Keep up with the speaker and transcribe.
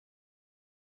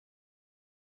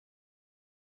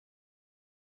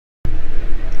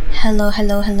Hello,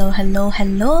 hello, hello, hello,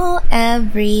 hello,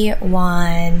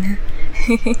 everyone.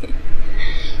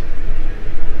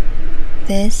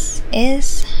 This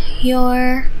is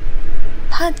your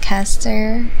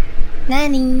podcaster,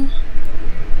 Nani.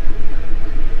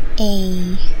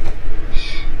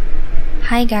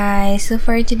 Hi guys, so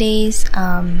for today's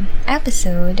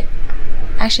episode,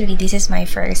 actually this is my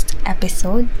first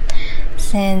episode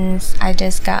since I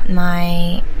just got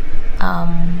my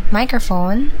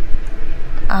microphone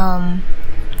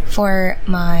for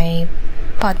my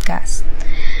podcast.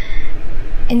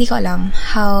 Hindi ko alam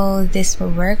how this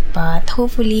will work, but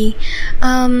hopefully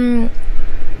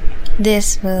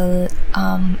this will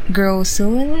grow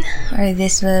soon, or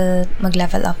this will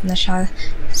mag-level up na siya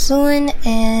soon.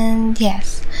 And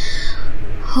yes,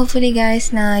 hopefully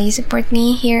guys na you support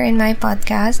me here in my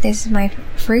podcast. This is my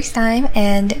first time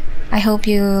and I hope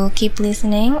you keep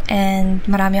listening and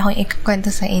marami akong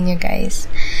ikukwento sa inyo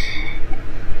guys.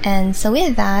 And so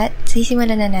with that,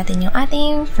 sisimulan na natin yung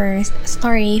ating first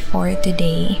story for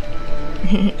today.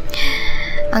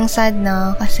 Ang sad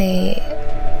na kasi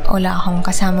wala akong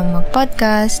kasamang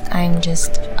mag-podcast. I'm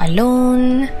just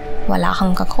alone. Wala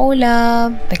akong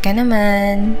kakolab. Baka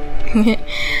naman.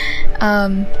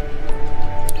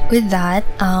 With that,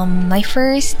 my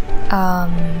first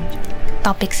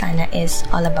topic sana is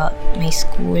all about my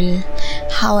school.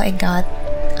 How I got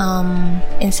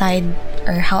inside,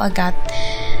 or how I got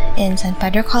in San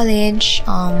Pedro College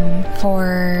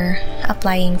for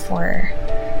applying for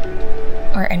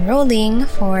or enrolling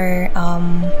for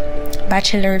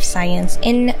Bachelor of Science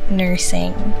in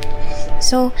Nursing.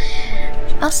 So,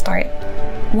 I'll start.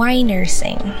 Why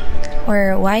nursing?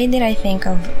 Or why did I think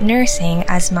of nursing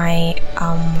as my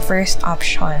first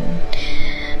option?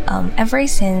 Ever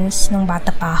since nung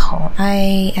bata pa ako,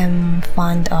 I am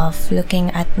fond of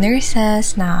looking at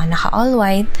nurses na naka-all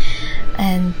white,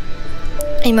 and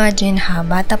imagine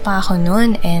bata pa ako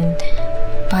noon, and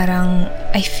parang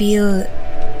I feel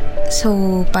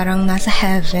so parang nasa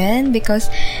heaven because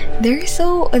their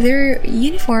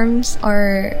uniforms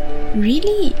are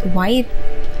really white,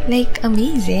 like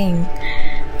amazing.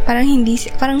 Parang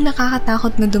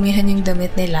nakakatakot na dumihan yung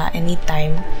damit nila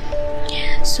anytime.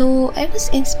 So, I was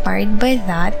inspired by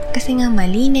that kasi nga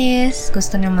malinis,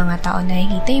 gusto ng mga tao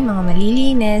nakikita yung mga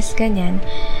malilinis, ganyan.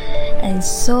 And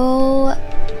so,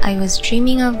 I was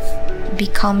dreaming of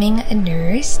becoming a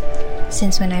nurse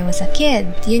since when I was a kid.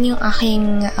 Yun yung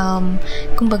aking,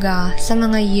 kumbaga, sa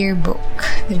mga yearbook,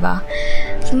 diba?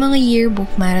 Sa mga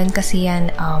yearbook, meron kasi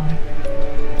yan,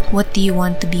 what do you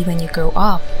want to be when you grow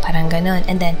up? Parang ganon.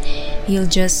 And then, you'll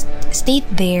just state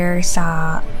there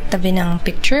sa tabi ng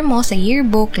picture mo sa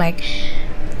yearbook, like,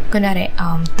 kunwari,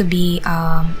 to be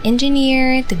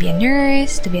engineer, to be a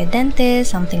nurse, to be a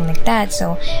dentist, something like that.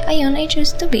 So, ayun, I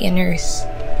chose to be a nurse.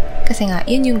 Kasi nga,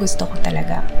 yun yung gusto ko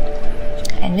talaga.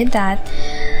 And with that,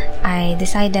 I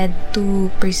decided to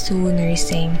pursue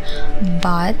nursing.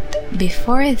 But,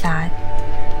 before that,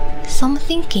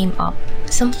 something came up.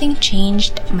 Something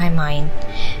changed my mind.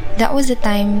 That was the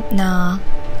time na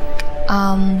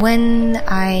when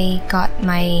I got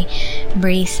my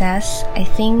braces, I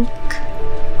think,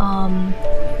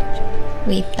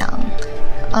 wait lang.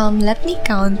 Let me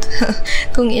count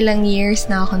kung ilang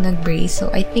years na ako nag-brace. So,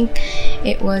 I think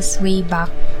it was way back,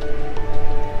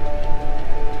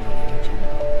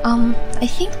 I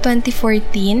think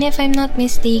 2014, if I'm not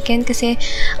mistaken, kasi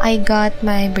I got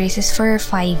my braces for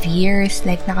 5 years.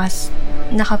 Like,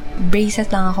 naka-braces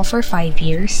lang ako for 5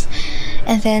 years.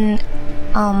 And then,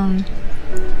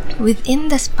 within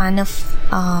the span of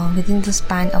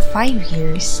 5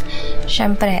 years,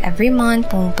 syempre every month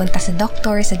pumunta sa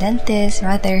doctor, sa dentist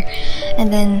rather,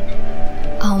 and then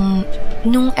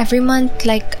nung every month,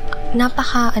 like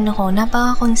napaka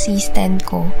consistent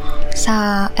ko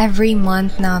sa every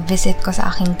month na visit ko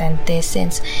sa aking dentist,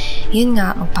 since yun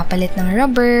nga, magpapalit ng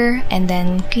rubber and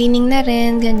then cleaning na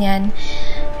rin, ganyan,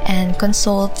 and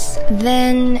consults.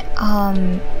 Then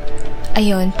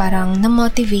ayun, parang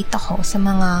na-motivate ako sa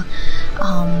mga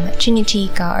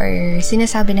chinichika or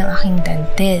sinasabi ng aking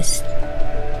dentist.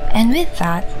 And with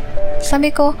that,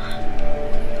 sabi ko,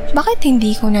 bakit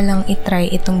hindi ko na lang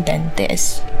itry itong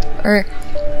dentist? Or,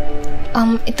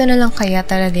 ito na lang kaya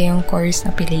talaga yung course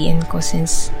na piliin ko,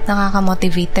 since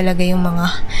nakaka-motivate talaga yung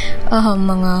mga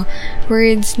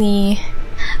words ni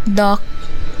Doc.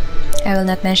 I will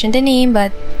not mention the name,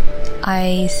 but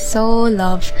I so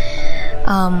love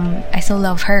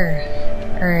her.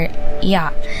 Or,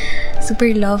 yeah.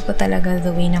 Super love ko talaga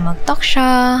the way na mag-talk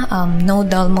siya. No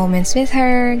dull moments with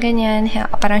her. Ganyan.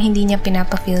 Parang hindi niya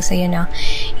pinapa-feel sa'yo na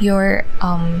you're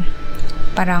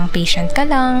parang patient ka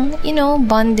lang,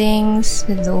 bondings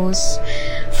with those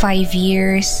 5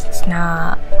 years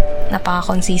na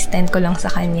napaka-consistent ko lang sa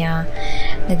kanya.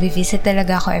 Nag-visit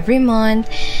talaga ako every month.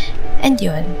 And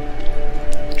yun,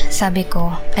 sabi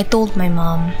ko, I told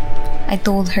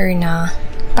her na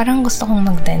parang gusto kong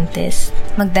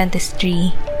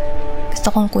mag-dentistry. Gusto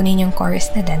kong kunin yung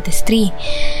course na dentistry.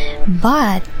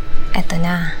 But, eto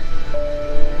na.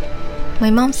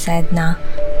 My mom said na,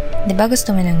 di ba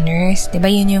gusto mo ng nurse? Di ba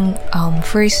yun yung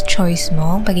first choice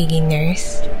mo, pagiging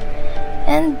nurse?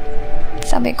 And,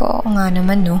 sabi ko, nga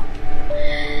naman, no?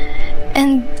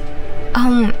 And,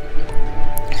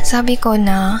 sabi ko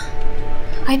na,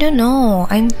 I don't know,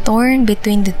 I'm torn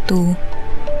between the two.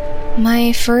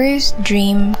 My first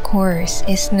dream course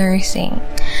is nursing.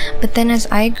 But then as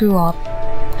I grew up,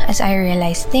 as I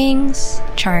realized things,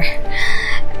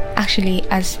 actually,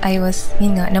 as I was,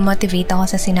 na-motivate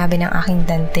ako sa sinabi ng aking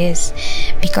dentist.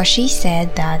 Because she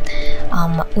said that,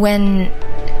 when,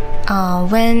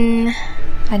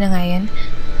 ano nga yun?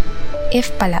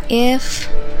 If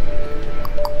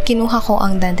kinuha ko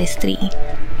ang dentistry,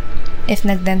 if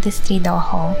nag-dentistry daw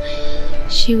ako,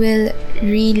 she will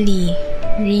really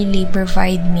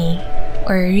provide me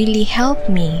or really help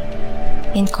me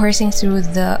in coursing through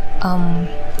the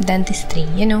dentistry,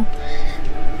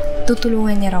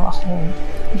 tutulungan niya raw ako.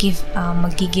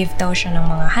 Mag-give daw siya ng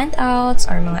mga handouts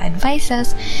or mga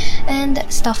advices and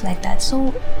stuff like that.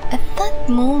 So, at that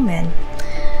moment,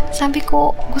 sabi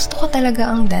ko, gusto ko talaga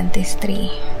ang dentistry.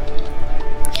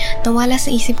 Nawala sa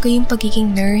isip ko yung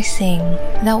pagiging nursing.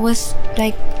 That was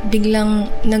like, biglang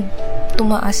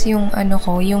tumaas yung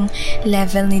yung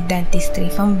level ni dentistry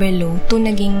from below to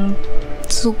naging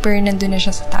super nandun na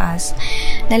siya sa taas.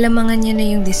 Nalamangan niya na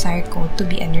yung desire ko to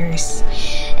be a nurse.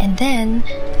 And then,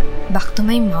 back to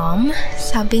my mom,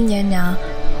 sabi niya na,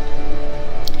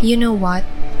 you know what?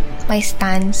 My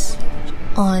stance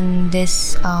on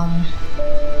this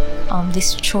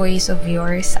choice of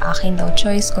yours, akin daw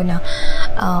choice ko na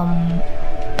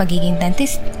pagiging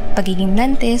dentist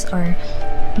or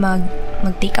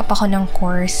mag-take up ako ng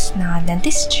course na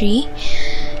dentistry.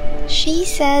 She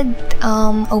said,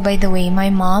 oh, by the way,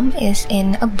 my mom is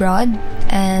in abroad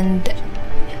and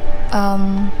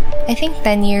I think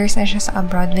 10 years na siya sa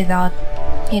abroad without,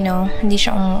 hindi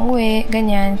siya umuwi,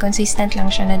 ganyan. Consistent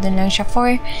lang siya, na doon lang siya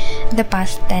for the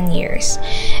past 10 years.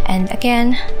 And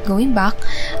again, going back,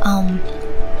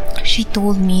 she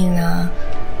told me na,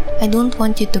 I don't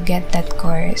want you to get that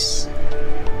course.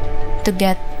 To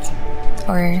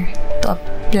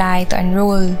apply, to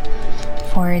enroll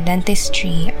for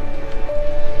dentistry.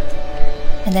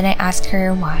 And then I asked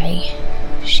her why.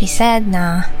 She said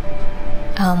na,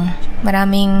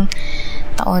 maraming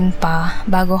taon pa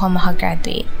bago ka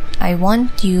makagraduate. I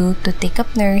want you to take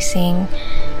up nursing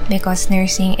because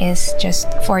nursing is just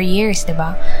 4 years,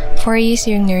 diba? 4 years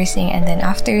yung nursing, and then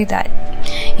after that,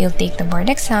 you'll take the board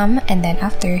exam, and then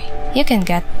after, you can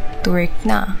get to work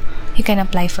na. You can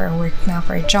apply for work na,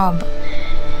 for a job.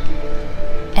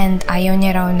 And ayaw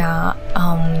niya raw na,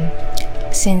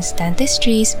 since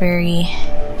dentistry is very,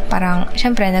 parang,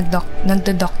 syempre,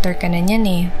 nagdo-doctor ka na niyan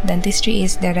eh. Dentistry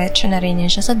is diretso na rin yan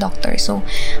siya sa doctor. So,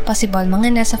 possible,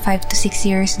 mga nasa 5 to 6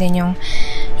 years din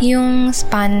yung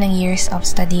span ng years of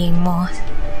studying mo.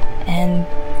 And,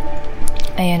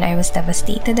 ayun, I was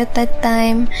devastated at that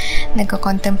time.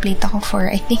 Nagko-contemplate ako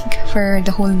for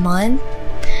the whole month.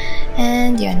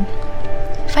 And, yun.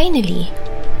 Finally,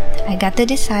 I got to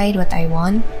decide what I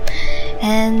want.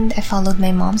 And, I followed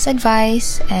my mom's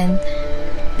advice. And,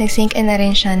 nag-sink in na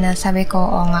rin siya na sabi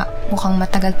ko, nga, mukhang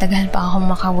matagal-tagal pa ako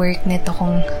maka-work nito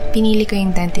kung pinili ko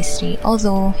yung dentistry.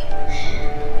 Although,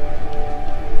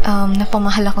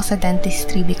 napamahal ako sa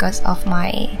dentistry because of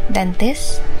my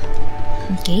dentist.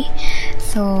 Okay?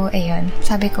 So, ayun.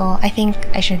 Sabi ko, I think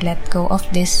I should let go of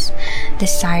this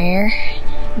desire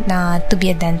na to be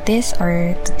a dentist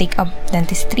or to take up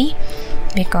dentistry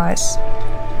because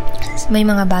may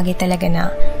mga bagay talaga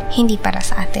na hindi para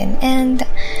sa atin. And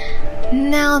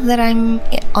now that I'm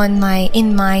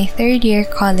in my third year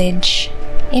college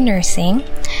in nursing,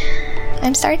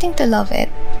 I'm starting to love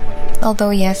it.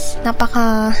 Although yes,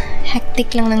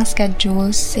 napaka-hectic lang ng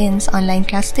schedule since online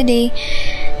class today,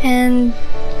 and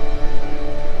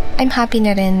I'm happy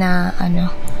na rin na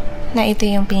na ito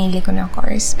yung pinili ko na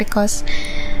course because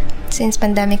since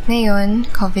pandemic ngayon,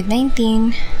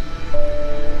 COVID-19,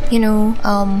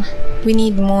 we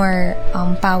need more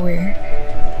power.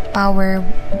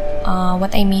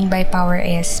 What I mean by power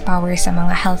is power sa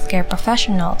mga healthcare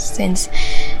professionals since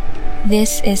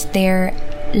this is their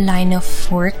line of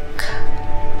work.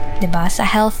 'Di ba? Sa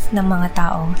health ng mga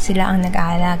tao, sila ang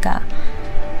nag-aalaga.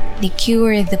 they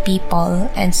cure the people.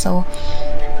 And so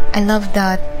I love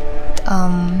that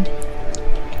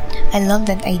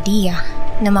idea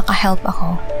na makahelp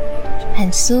ako.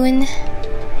 And soon,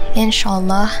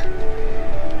 inshallah,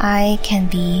 I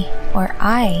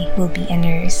will be a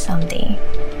nurse someday.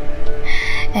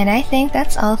 And I think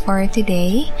that's all for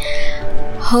today.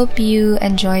 Hope you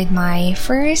enjoyed my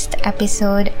first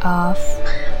episode of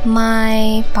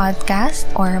my podcast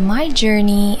or my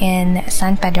journey in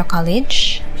San Pedro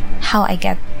College. How I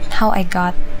got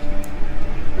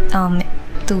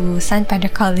to San Pedro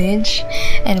College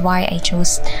and why I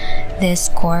chose this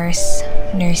course,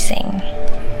 nursing.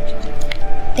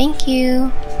 Thank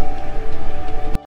you.